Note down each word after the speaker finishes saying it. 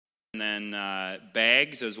and then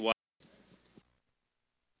bags as well.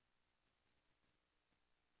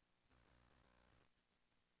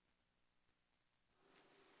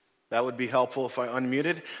 That would be helpful if I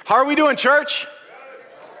unmuted. How are we doing, church?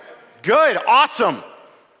 Good. Awesome.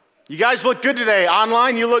 You guys look good today.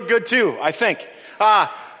 Online, you look good too, I think.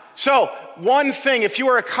 So one thing, if you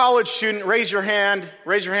are a college student, raise your hand.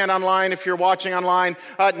 Raise your hand online if you're watching online.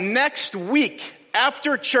 Next week,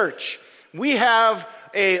 after church, we have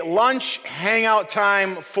a lunch hangout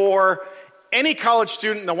time for any college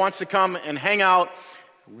student that wants to come and hang out.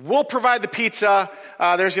 We'll provide the pizza.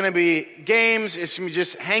 There's going to be games. It's going to be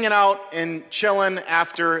just hanging out and chilling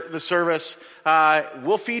after the service.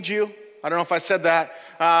 We'll feed you. I don't know if I said that.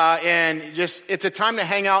 And just, it's a time to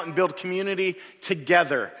hang out and build community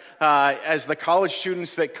together as the college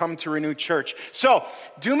students that come to Renew Church. So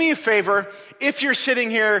do me a favor. If you're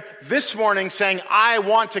sitting here this morning saying, I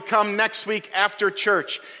want to come next week after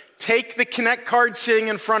church, take the Connect card sitting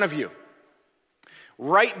in front of you.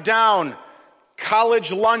 Write down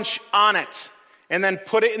college lunch on it, and then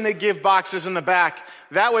put it in the give boxes in the back.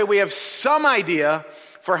 That way we have some idea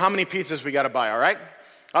for how many pizzas we got to buy, all right?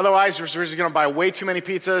 Otherwise, we're just going to buy way too many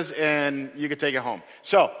pizzas, and you can take it home.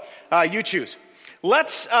 So, you choose.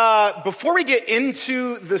 Let's, before we get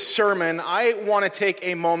into the sermon, I want to take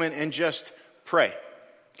a moment and just pray,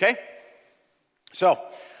 okay? So,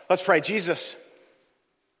 let's pray. Jesus,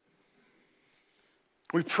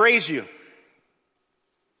 we praise you.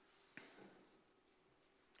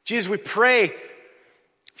 Jesus, we pray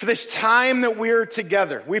for this time that we're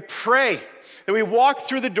together. We pray that we walk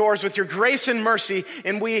through the doors with your grace and mercy,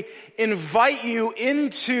 and we invite you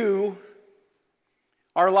into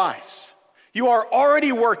our lives. You are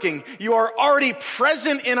already working. You are already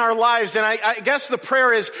present in our lives. And I guess the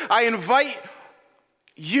prayer is, I invite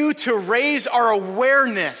you to raise our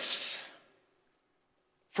awareness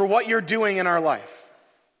for what you're doing in our life,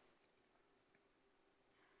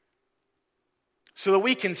 so that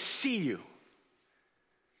we can see you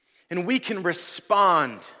and we can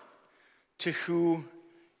respond to who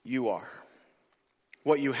you are,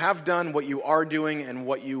 what you have done, what you are doing, and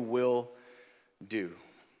what you will do.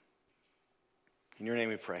 In your name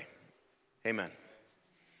we pray. Amen.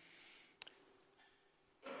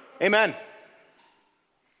 Amen.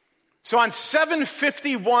 So on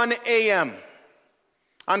 7:51 a.m.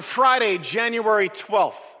 on Friday, January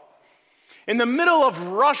 12th, in the middle of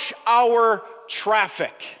rush hour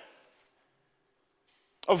traffic,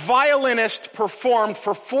 a violinist performed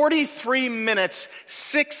for 43 minutes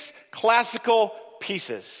 6 classical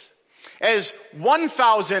pieces as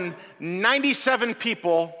 1,097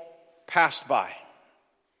 people passed by.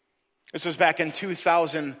 This was back in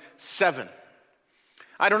 2007.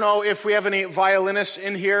 I don't know if we have any violinists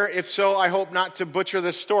in here. If so, I hope not to butcher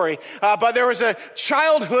this story. But there was a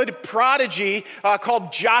childhood prodigy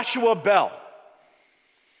called Joshua Bell.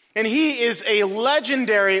 And he is a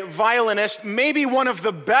legendary violinist, maybe one of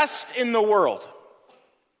the best in the world.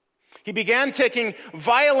 He began taking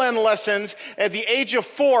violin lessons at the age of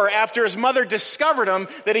 4 after his mother discovered him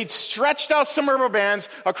that he'd stretched out some rubber bands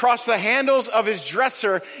across the handles of his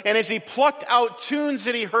dresser, and as he plucked out tunes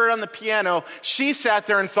that he heard on the piano, she sat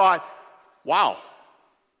there and thought, wow,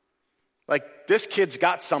 like this kid's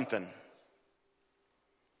got something.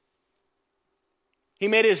 He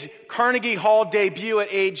made his Carnegie Hall debut at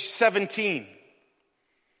age 17.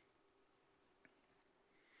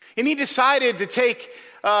 And he decided to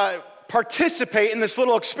participate in this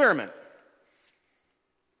little experiment.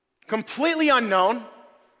 Completely unknown,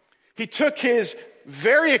 he took his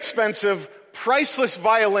very expensive, priceless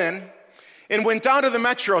violin and went down to the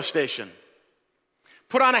metro station.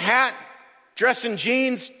 Put on a hat, dressed in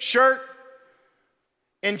jeans, shirt,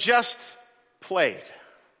 and just played.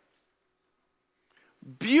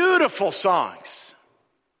 Beautiful songs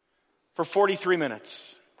for 43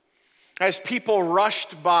 minutes as people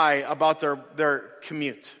rushed by about their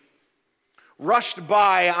commute, rushed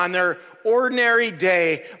by on their ordinary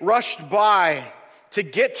day, rushed by to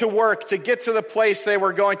get to work, to get to the place they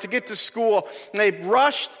were going, to get to school. And they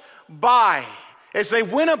rushed by as they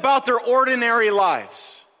went about their ordinary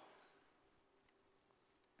lives.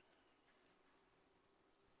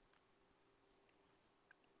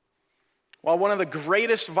 While one of the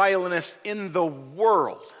greatest violinists in the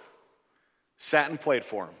world sat and played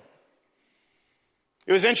for him.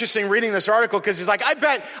 It was interesting reading this article because he's like, I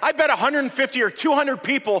bet 150 or 200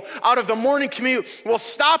 people out of the morning commute will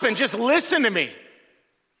stop and just listen to me.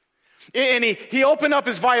 And he opened up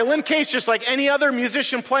his violin case just like any other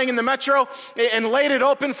musician playing in the metro and laid it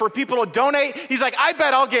open for people to donate. He's like, I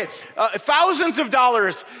bet I'll get thousands of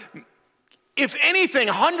dollars, if anything,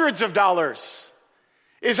 hundreds of dollars,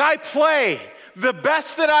 is I play the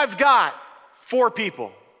best that I've got for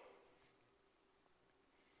people.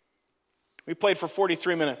 We played for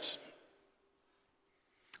 43 minutes.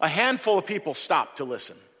 A handful of people stopped to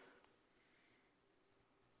listen.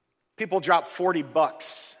 People dropped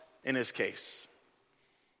 $40 in his case.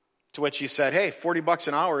 To which he said, hey, $40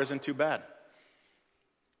 an hour isn't too bad.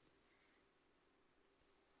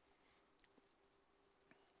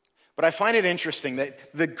 But I find it interesting that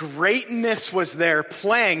the greatness was there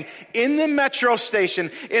playing in the metro station,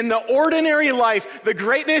 in the ordinary life. The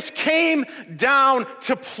greatness came down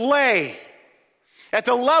to play at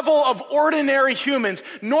the level of ordinary humans.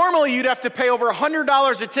 Normally, you'd have to pay over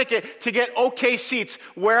 $100 a ticket to get okay seats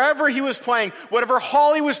wherever he was playing, whatever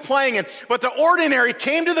hall he was playing in. But the ordinary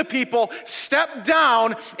came to the people, stepped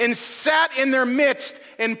down, and sat in their midst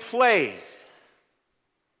and played.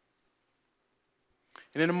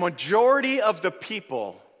 And a majority of the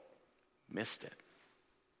people missed it.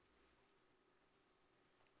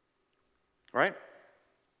 Right?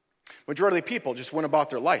 Majority of the people just went about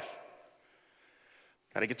their life.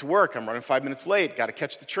 Got to get to work. I'm running 5 minutes late. Got to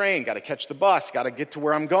catch the train. Got to catch the bus. Got to get to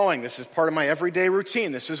where I'm going. This is part of my everyday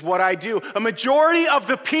routine. This is what I do. A majority of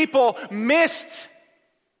the people missed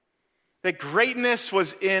that greatness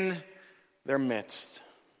was in their midst.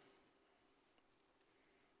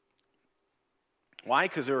 Why?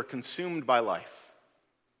 Because they were consumed by life.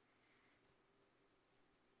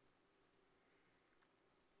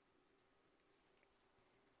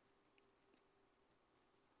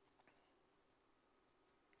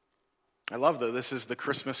 I love that this is the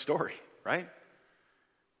Christmas story, right?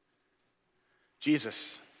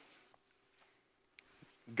 Jesus,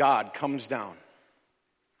 God comes down,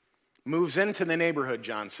 moves into the neighborhood,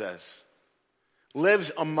 John says,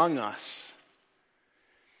 lives among us.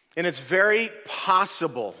 And it's very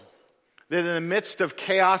possible that in the midst of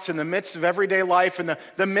chaos, in the midst of everyday life, in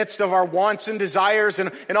the midst of our wants and desires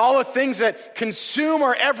and all the things that consume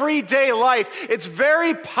our everyday life, it's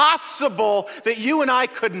very possible that you and I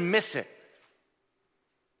could miss it.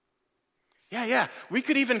 Yeah, we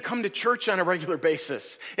could even come to church on a regular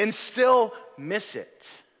basis and still miss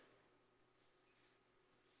it.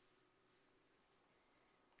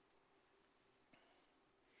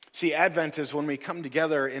 See, Advent is when we come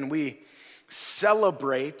together and we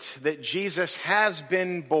celebrate that Jesus has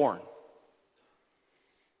been born.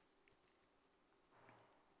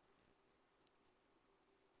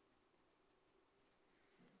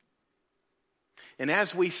 And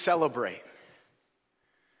as we celebrate,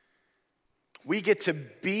 we get to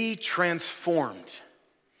be transformed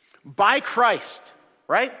by Christ,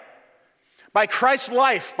 right? By Christ's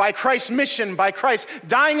life, by Christ's mission, by Christ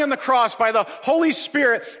dying on the cross, by the Holy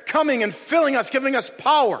Spirit coming and filling us, giving us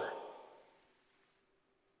power.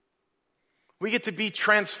 We get to be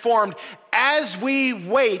transformed as we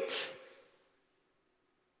wait,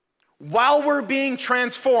 while we're being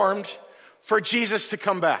transformed, for Jesus to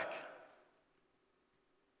come back.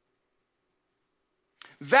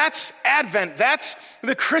 That's Advent. That's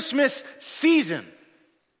the Christmas season.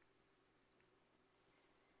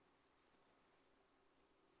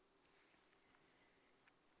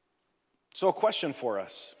 So a question for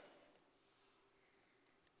us.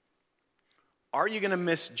 Are you going to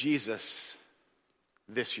miss Jesus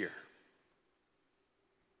this year?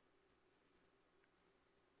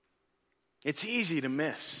 It's easy to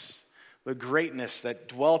miss the greatness that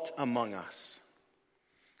dwelt among us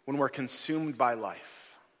when we're consumed by life.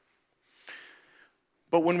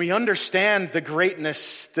 But when we understand the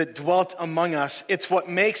greatness that dwelt among us, it's what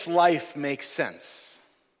makes life make sense.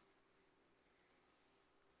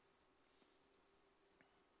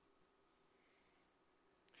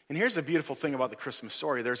 And here's the beautiful thing about the Christmas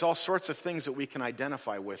story. There's all sorts of things that we can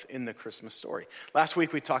identify with in the Christmas story. Last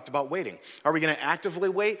week we talked about waiting. Are we going to actively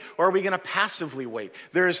wait or are we going to passively wait?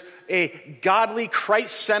 There's a godly,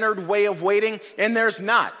 Christ-centered way of waiting, and there's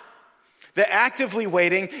not. The actively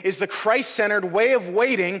waiting is the Christ-centered way of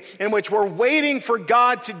waiting in which we're waiting for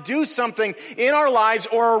God to do something in our lives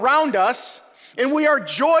or around us, and we are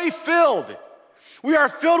joy-filled. We are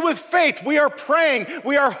filled with faith. We are praying.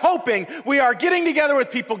 We are hoping. We are getting together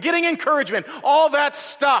with people, getting encouragement. All that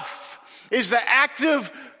stuff is the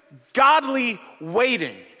active, godly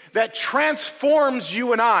waiting that transforms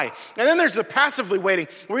you and I. And then there's the passively waiting,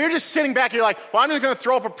 where you're just sitting back and you're like, well, I'm just going to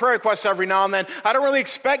throw up a prayer request every now and then. I don't really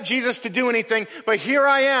expect Jesus to do anything, but here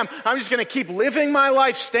I am. I'm just going to keep living my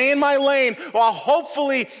life, stay in my lane, while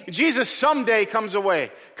hopefully Jesus someday comes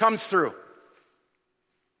through.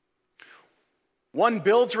 One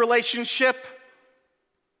builds relationship,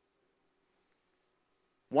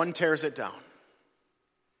 one tears it down.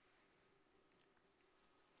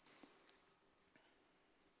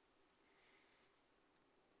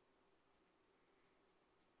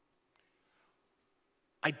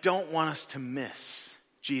 I don't want us to miss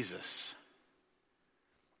Jesus.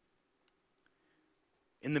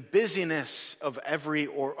 In the busyness of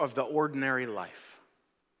of the ordinary life.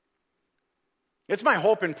 It's my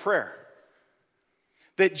hope and prayer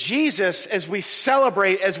that Jesus, as we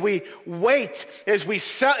celebrate, as we wait, as we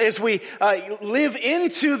live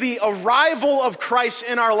into the arrival of Christ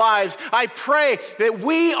in our lives, I pray that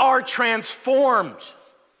we are transformed.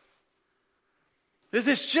 That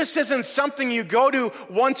this just isn't something you go to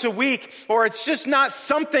once a week, or it's just not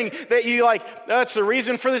something that you like, that's the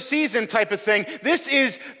reason for the season type of thing. This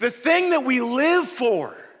is the thing that we live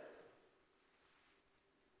for.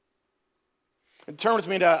 And turn with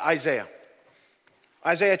me to Isaiah.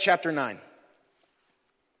 Isaiah chapter 9.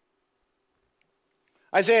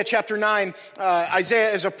 Isaiah chapter 9,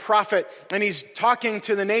 Isaiah is a prophet, and he's talking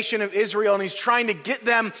to the nation of Israel, and he's trying to get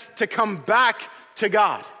them to come back to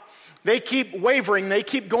God. They keep wavering. They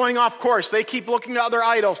keep going off course. They keep looking to other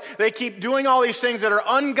idols. They keep doing all these things that are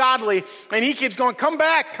ungodly. And he keeps going, come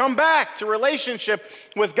back to relationship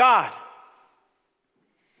with God.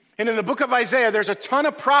 And in the book of Isaiah, there's a ton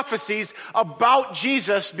of prophecies about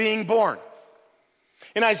Jesus being born.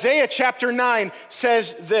 And Isaiah chapter 9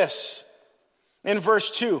 says this in verse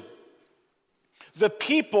 2. The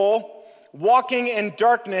people walking in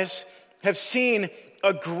darkness have seen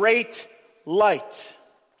a great light.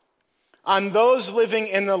 On those living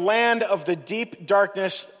in the land of the deep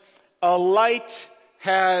darkness, a light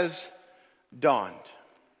has dawned.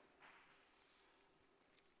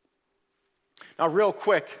 Now, real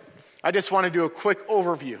quick, I just want to do a quick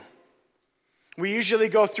overview. We usually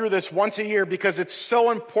go through this once a year because it's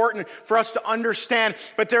so important for us to understand,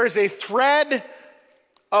 but there is a thread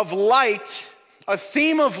of light, a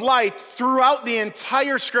theme of light throughout the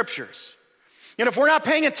entire scriptures. And if we're not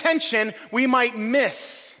paying attention, we might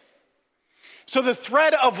miss. So the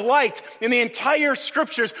thread of light in the entire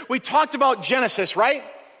scriptures, we talked about Genesis, right?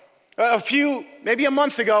 Maybe a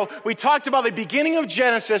month ago, we talked about the beginning of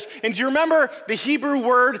Genesis. And do you remember the Hebrew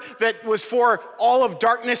word that was for all of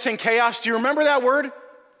darkness and chaos? Do you remember that word?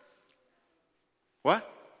 What?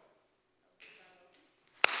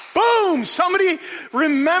 Boom! Somebody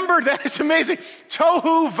remembered that. It's amazing.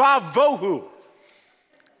 Tohu vavohu.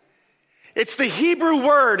 It's the Hebrew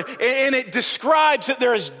word, and it describes that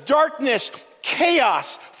there is darkness,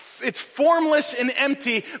 chaos. It's formless and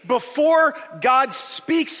empty before God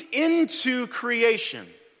speaks into creation.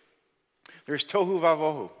 There's tohu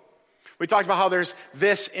vavohu. We talked about how there's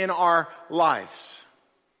this in our lives.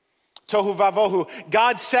 Tohu vavohu.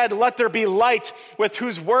 God said, let there be light, with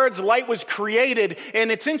whose words light was created.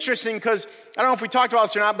 And it's interesting because, I don't know if we talked about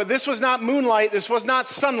this or not, but this was not moonlight, this was not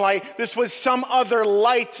sunlight, this was some other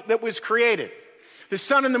light that was created. The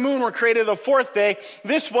sun and the moon were created the fourth day.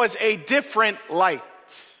 This was a different light.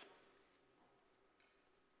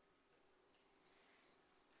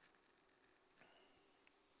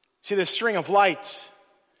 See, this string of light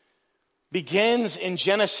begins in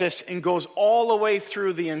Genesis and goes all the way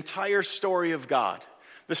through the entire story of God.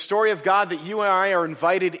 The story of God that you and I are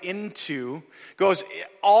invited into goes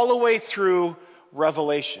all the way through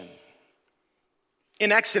Revelation.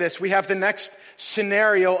 In Exodus, we have the next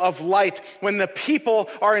scenario of light. When the people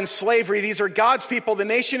are in slavery, these are God's people. The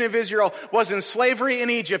nation of Israel was in slavery in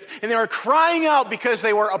Egypt, and they were crying out because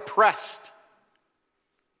they were oppressed.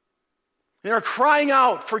 They were crying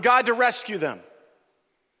out for God to rescue them.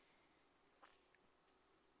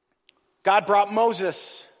 God brought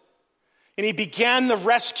Moses, and he began the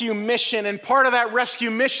rescue mission, and part of that rescue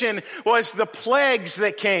mission was the plagues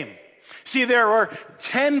that came. See, there were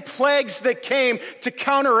 10 plagues that came to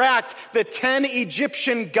counteract the 10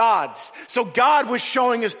 Egyptian gods. So God was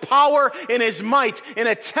showing his power and his might in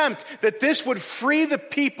an attempt that this would free the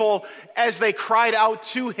people as they cried out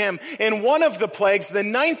to him. And one of the plagues, the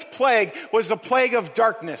 9th plague, was the plague of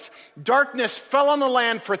darkness. Darkness fell on the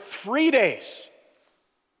land for 3 days.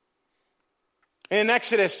 And in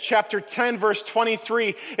Exodus chapter 10, verse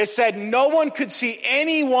 23, it said, no one could see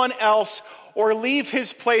anyone else or leave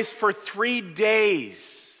his place for 3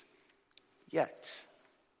 days. Yet,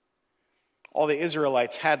 all the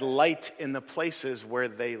Israelites had light in the places where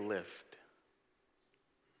they lived.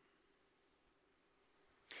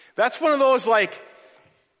 That's one of those, like,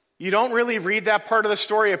 you don't really read that part of the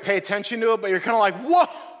story or pay attention to it, but you're kind of like, whoa,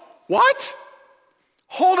 what?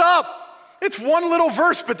 Hold up. It's one little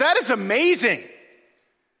verse, but that is amazing.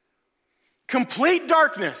 Complete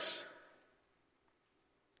darkness.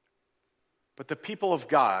 But the people of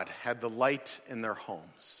God had the light in their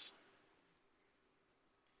homes.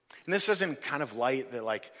 And this isn't kind of light that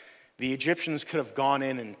like the Egyptians could have gone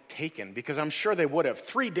in and taken, because I'm sure they would have.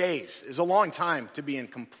 3 days is a long time to be in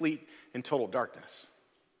complete and total darkness.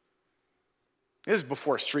 This is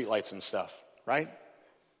before streetlights and stuff, right?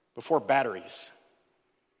 Before batteries.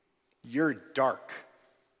 You're dark.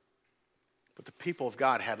 But the people of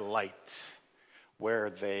God had light where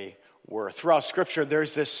they were. Throughout Scripture,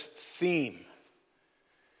 there's this theme.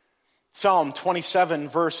 Psalm 27,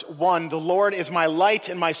 verse 1, the Lord is my light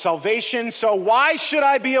and my salvation, so why should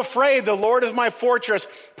I be afraid? The Lord is my fortress,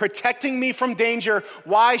 protecting me from danger.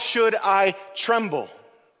 Why should I tremble?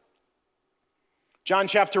 John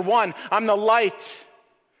chapter 1, I'm the light.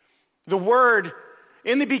 The Word,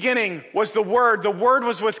 in the beginning was the Word. The Word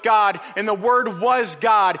was with God, and the Word was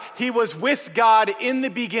God. He was with God in the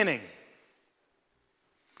beginning.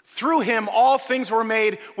 Through him, all things were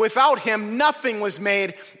made. Without him, nothing was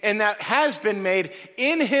made, and that has been made.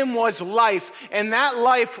 In him was life, and that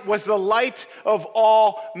life was the light of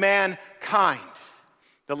all mankind.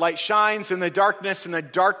 The light shines in the darkness, and the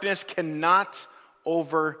darkness cannot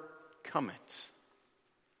overcome it.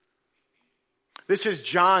 This is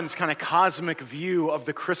John's kind of cosmic view of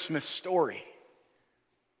the Christmas story.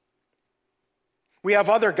 We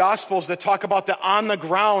have other gospels that talk about the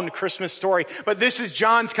on-the-ground Christmas story, but this is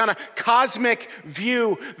John's kind of cosmic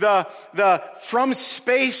view, the from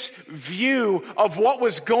space view of what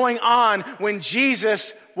was going on when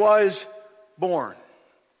Jesus was born.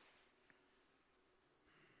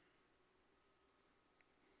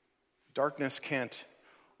 Darkness can't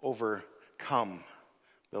overcome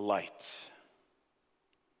the light.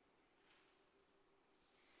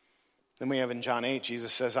 Then we have in John 8,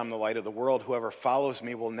 Jesus says, I'm the light of the world. Whoever follows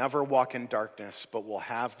me will never walk in darkness, but will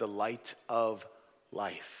have the light of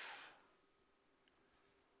life.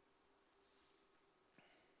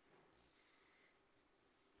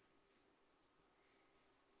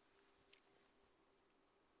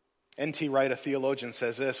 N.T. Wright, a theologian,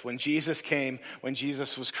 says this: when Jesus came, when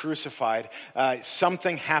Jesus was crucified,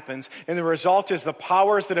 something happens, and the result is the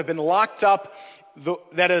powers that have been locked up,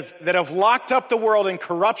 that have locked up the world in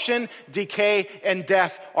corruption, decay, and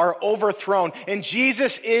death are overthrown. And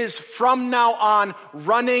Jesus is, from now on,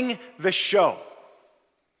 running the show.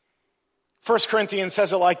 1 Corinthians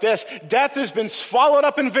says it like this: death has been swallowed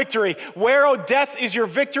up in victory. Where, O death, is your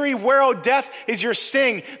victory? Where, O death, is your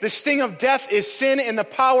sting? The sting of death is sin, and the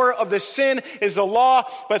power of the sin is the law.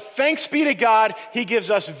 But thanks be to God, he gives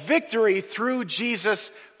us victory through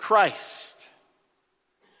Jesus Christ.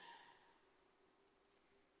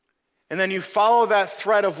 And then you follow that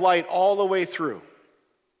thread of light all the way through.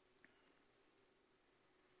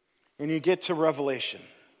 And you get to Revelation.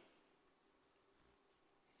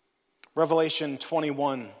 Revelation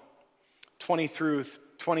 21, 22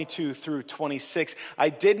 through 26. I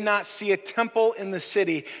did not see a temple in the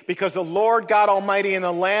city, because the Lord God Almighty and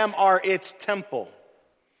the Lamb are its temple.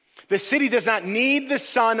 The city does not need the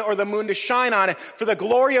sun or the moon to shine on it, for the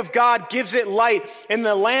glory of God gives it light, and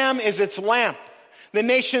the Lamb is its lamp. The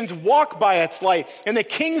nations walk by its light, and the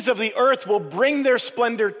kings of the earth will bring their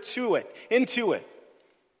splendor into it.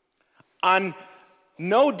 On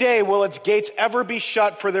no day will its gates ever be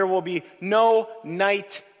shut, for there will be no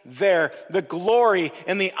night there. The glory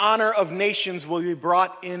and the honor of nations will be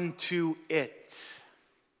brought into it.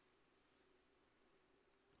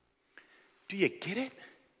 Do you get it?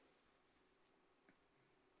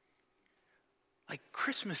 Like,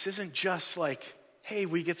 Christmas isn't just like, hey,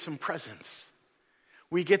 we get some presents.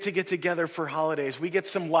 We get together for holidays. We get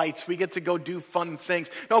some lights. We get to go do fun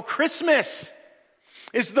things. No, Christmas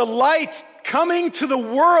is the light coming to the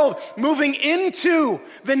world, moving into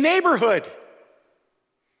the neighborhood.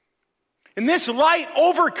 And this light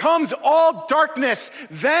overcomes all darkness,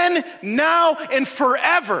 then, now, and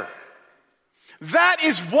forever. That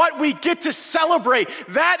is what we get to celebrate.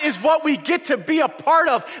 That is what we get to be a part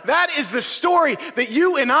of. That is the story that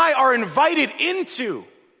you and I are invited into.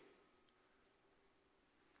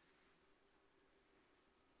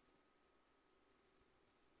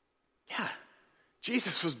 Yeah,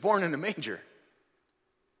 Jesus was born in a manger.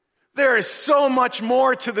 There is so much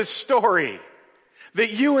more to the story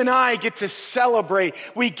that you and I get to celebrate.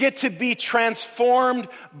 We get to be transformed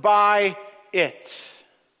by it.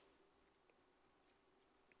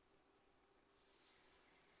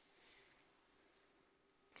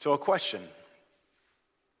 So, a question: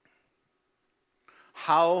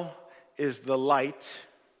 how is the light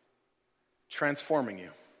transforming you?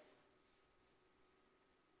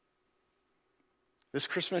 This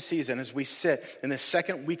Christmas season, as we sit in the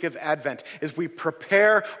second week of Advent, as we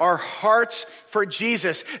prepare our hearts for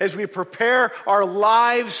Jesus, as we prepare our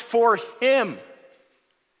lives for Him,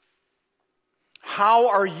 how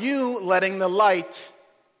are you letting the light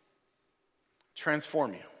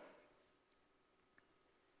transform you?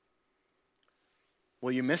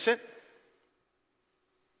 Will you miss it?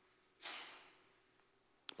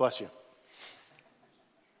 Bless you.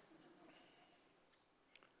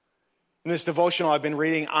 In this devotional, I've been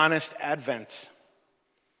reading Honest Advent.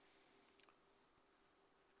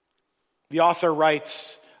 The author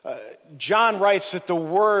writes, John writes that the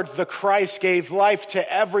Word, the Christ, gave life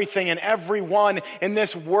to everything and everyone. In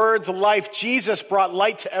this Word's life, Jesus brought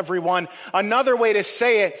light to everyone. Another way to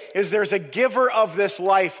say it is there's a giver of this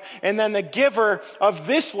life, and then the giver of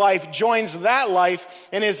this life joins that life,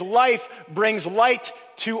 and his life brings light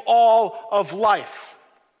to all of life.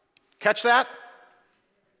 Catch that?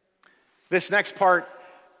 This next part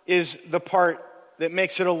is the part that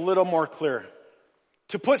makes it a little more clear.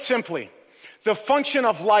 To put simply, the function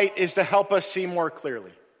of light is to help us see more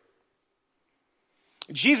clearly.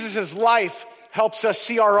 Jesus' life helps us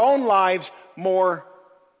see our own lives more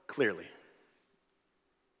clearly.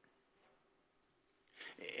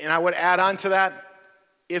 And I would add on to that,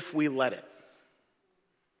 if we let it.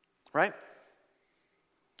 Right?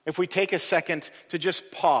 If we take a second to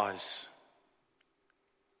just pause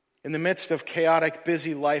in the midst of chaotic,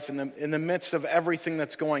 busy life, in the midst of everything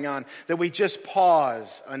that's going on, that we just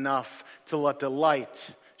pause enough to let the light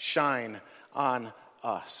shine on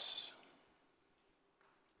us.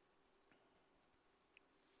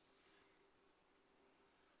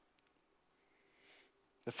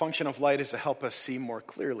 The function of light is to help us see more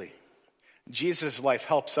clearly. Jesus' life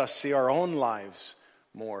helps us see our own lives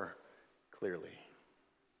more clearly.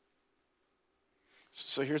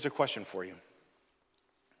 So here's a question for you.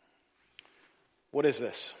 What is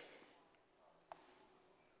this?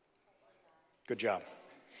 Good job.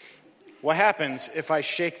 What happens if I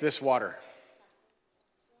shake this water?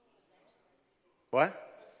 What?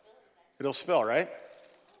 It'll spill, right?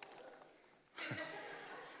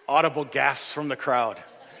 Audible gasps from the crowd.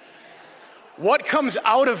 What comes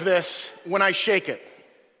out of this when I shake it?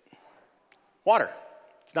 Water.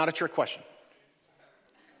 It's not a trick question.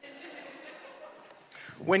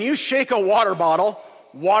 When you shake a water bottle,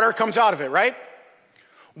 water comes out of it, right?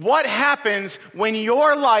 What happens when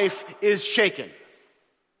your life is shaken?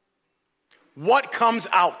 What comes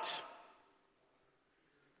out?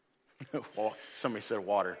 Well, somebody said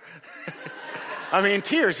water. I mean,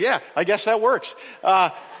 tears, yeah, I guess that works.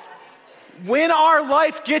 When our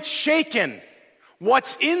life gets shaken,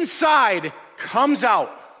 what's inside comes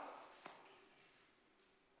out.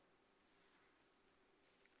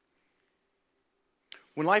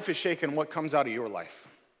 When life is shaken, what comes out of your life?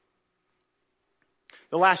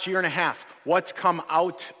 The last year and a half, what's come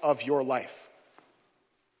out of your life?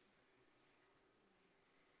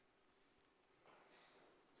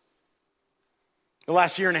 The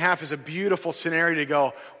last year and a half is a beautiful scenario to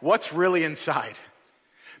go, what's really inside?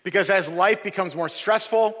 Because as life becomes more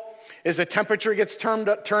stressful, as the temperature gets turned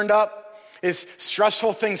up, as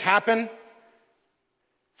stressful things happen,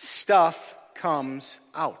 stuff comes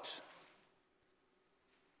out.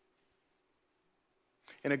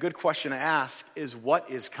 And a good question to ask is,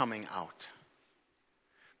 what is coming out?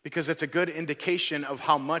 Because it's a good indication of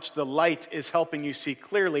how much the light is helping you see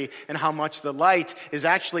clearly and how much the light is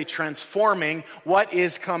actually transforming what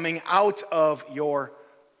is coming out of your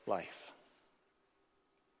life.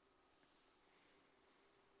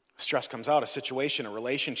 Stress comes out, a situation, a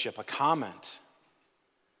relationship, a comment.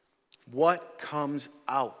 What comes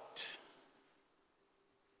out?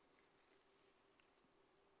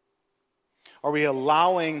 Are we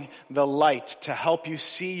allowing the light to help you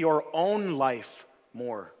see your own life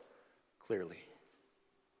more clearly?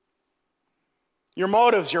 Your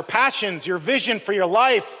motives, your passions, your vision for your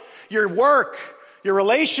life, your work, your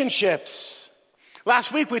relationships.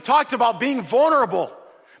 Last week we talked about being vulnerable,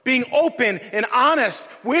 being open and honest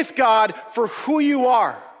with God for who you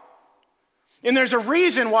are. And there's a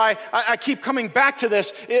reason why I keep coming back to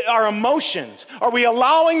this, our emotions. Are we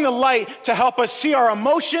allowing the light to help us see our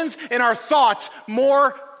emotions and our thoughts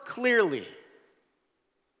more clearly?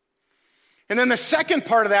 And then the second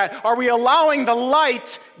part of that, are we allowing the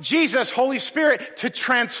light, Jesus, Holy Spirit, to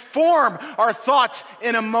transform our thoughts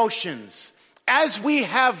and emotions as we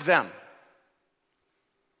have them?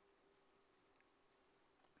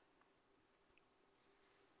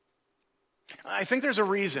 I think there's a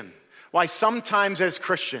reason why sometimes as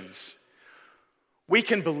Christians, we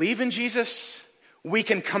can believe in Jesus, we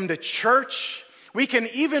can come to church, we can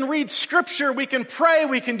even read scripture, we can pray,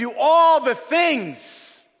 we can do all the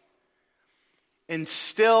things, and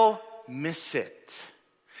still miss it,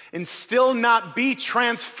 and still not be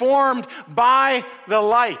transformed by the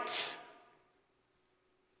light.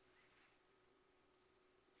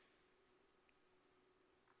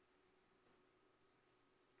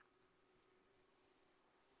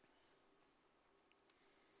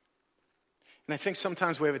 And I think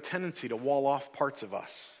sometimes we have a tendency to wall off parts of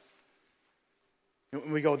us.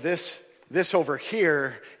 And we go, this over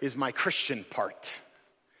here is my Christian part.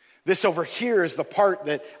 This over here is the part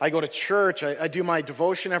that I go to church, I do my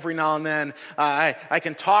devotion every now and then, I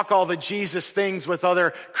can talk all the Jesus things with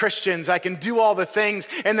other Christians, I can do all the things,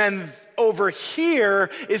 and then over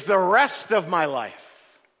here is the rest of my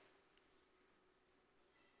life.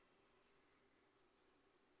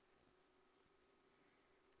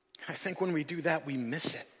 I think when we do that, we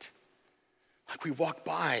miss it. Like we walk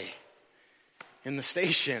by in the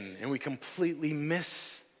station and we completely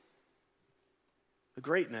miss the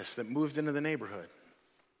greatness that moved into the neighborhood,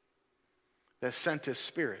 that sent his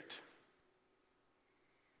Spirit.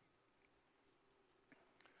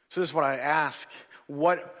 So this is what I ask.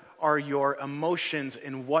 What are your emotions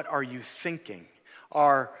and what are you thinking?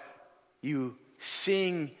 Are you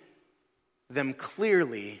seeing them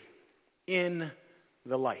clearly in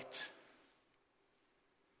the light?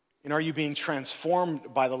 And are you being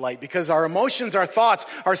transformed by the light? Because our emotions, our thoughts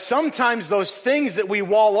are sometimes those things that we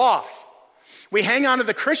wall off. We hang on to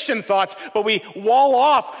the Christian thoughts, but we wall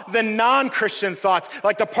off the non-Christian thoughts.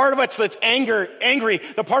 Like the part of us that's angry,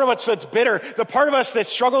 the part of us that's bitter, the part of us that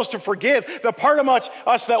struggles to forgive, the part of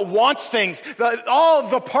us that wants things. All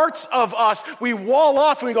the parts of us, we wall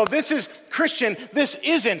off and we go, this is Christian, this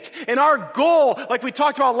isn't. And our goal, like we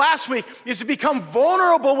talked about last week, is to become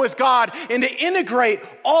vulnerable with God and to integrate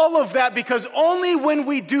all of that, because only when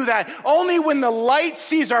we do that, only when the light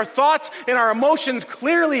sees our thoughts and our emotions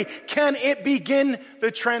clearly, can it begin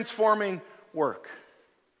the transforming work.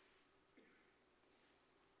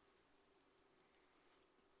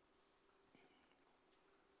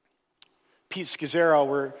 Pete Scazzaro,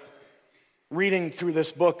 we're reading through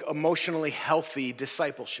this book, Emotionally Healthy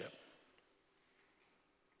Discipleship.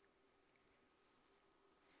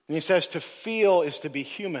 And he says to feel is to be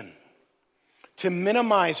human. To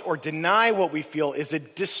minimize or deny what we feel is a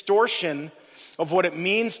distortion of what it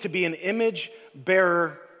means to be an image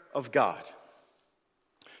bearer of God.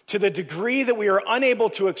 To the degree that we are unable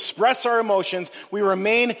to express our emotions, we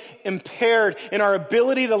remain impaired in our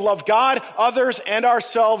ability to love God, others, and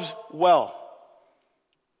ourselves well.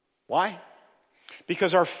 Why?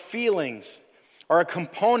 Because our feelings are a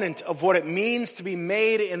component of what it means to be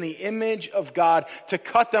made in the image of God. To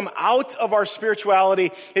cut them out of our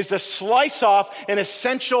spirituality is to slice off an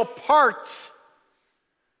essential part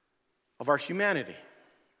of our humanity,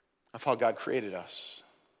 of how God created us.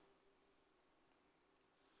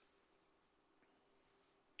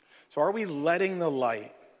 So are we letting the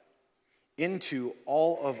light into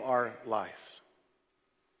all of our lives?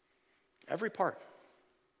 Every part.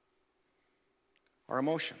 Our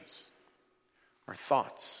emotions, our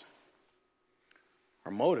thoughts,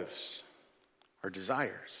 our motives, our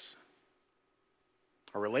desires,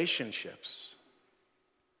 our relationships.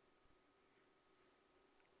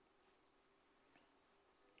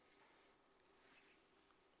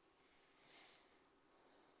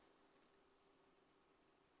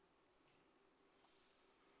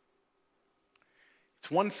 It's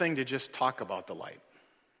one thing to just talk about the light,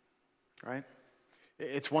 right?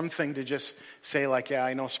 It's one thing to just say like, yeah,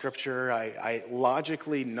 I know Scripture, I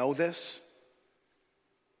logically know this.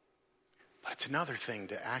 But it's another thing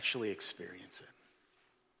to actually experience it.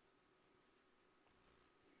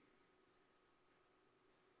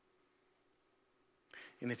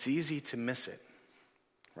 And it's easy to miss it,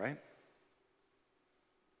 right?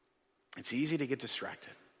 It's easy to get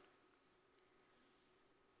distracted.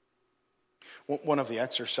 One of the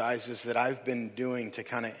exercises that I've been doing to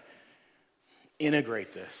kind of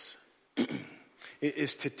integrate this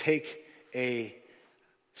is to take a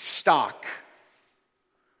stock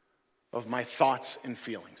of my thoughts and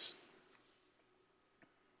feelings.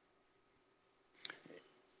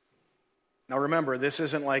 Now remember, this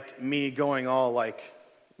isn't like me going all like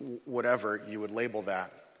whatever you would label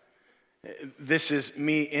that. This is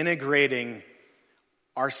me integrating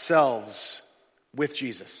ourselves with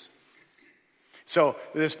Jesus. So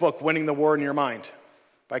this book, Winning the War in Your Mind,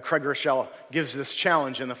 by Craig Rochelle, gives this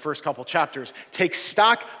challenge in the first couple chapters. Take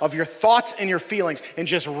stock of your thoughts and your feelings and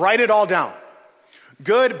just write it all down.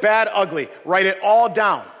 Good, bad, ugly. Write it all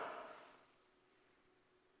down.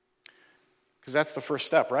 Because that's the first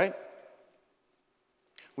step, right?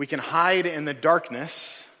 We can hide in the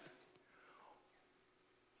darkness,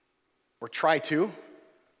 or try to,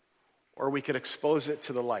 or we could expose it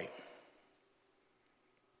to the light.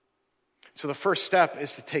 So the first step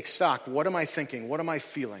is to take stock. What am I thinking? What am I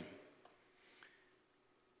feeling?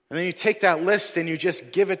 And then you take that list and you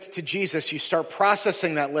just give it to Jesus. You start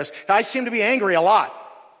processing that list. I seem to be angry a lot.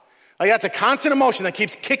 Like that's a constant emotion that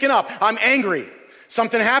keeps kicking up. I'm angry.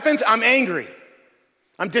 Something happens, I'm angry.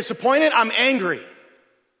 I'm disappointed, I'm angry.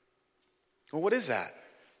 Well, what is that?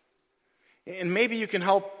 And maybe you can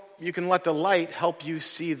let the light help you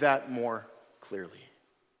see that more clearly.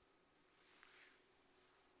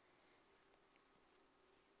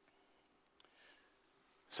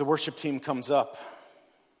 So worship team comes up.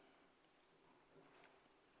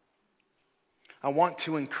 I want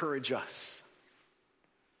to encourage us.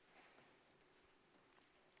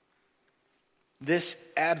 This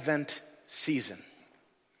Advent season,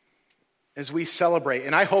 as we celebrate,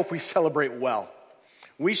 and I hope we celebrate well,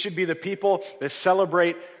 we should be the people that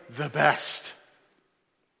celebrate the best.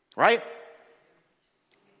 Right?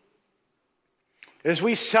 As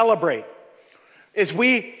we celebrate, as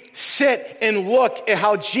we sit and look at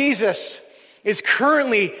how Jesus is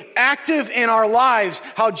currently active in our lives,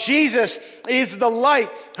 how Jesus is the light,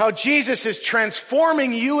 how Jesus is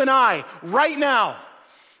transforming you and I right now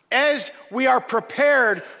as we are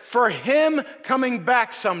prepared for Him coming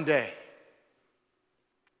back someday.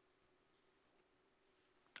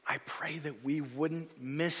 I pray that we wouldn't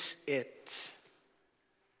miss it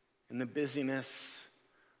in the busyness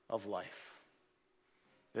of life,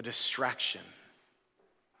 the distraction.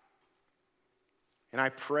 And I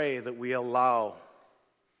pray that we allow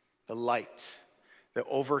the light that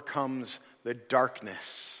overcomes the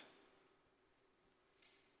darkness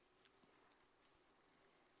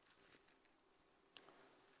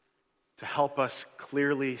to help us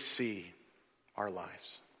clearly see our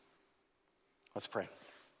lives. Let's pray.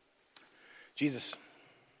 Jesus,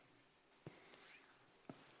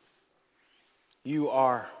 you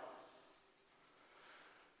are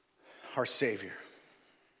our Savior.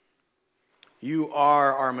 You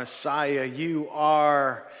are our Messiah. You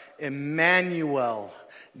are Emmanuel,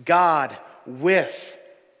 God with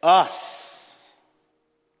us.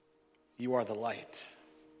 You are the light.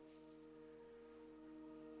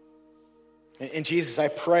 And Jesus, I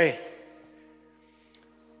pray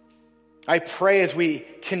as we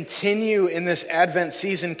continue in this Advent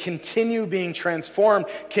season, continue being transformed,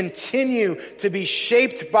 continue to be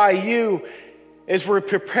shaped by you as we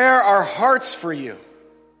prepare our hearts for you,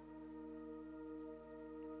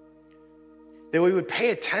 that we would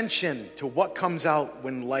pay attention to what comes out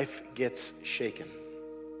when life gets shaken,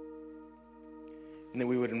 and that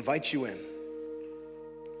we would invite you in,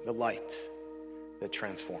 the light that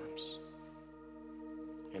transforms.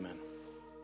 Amen.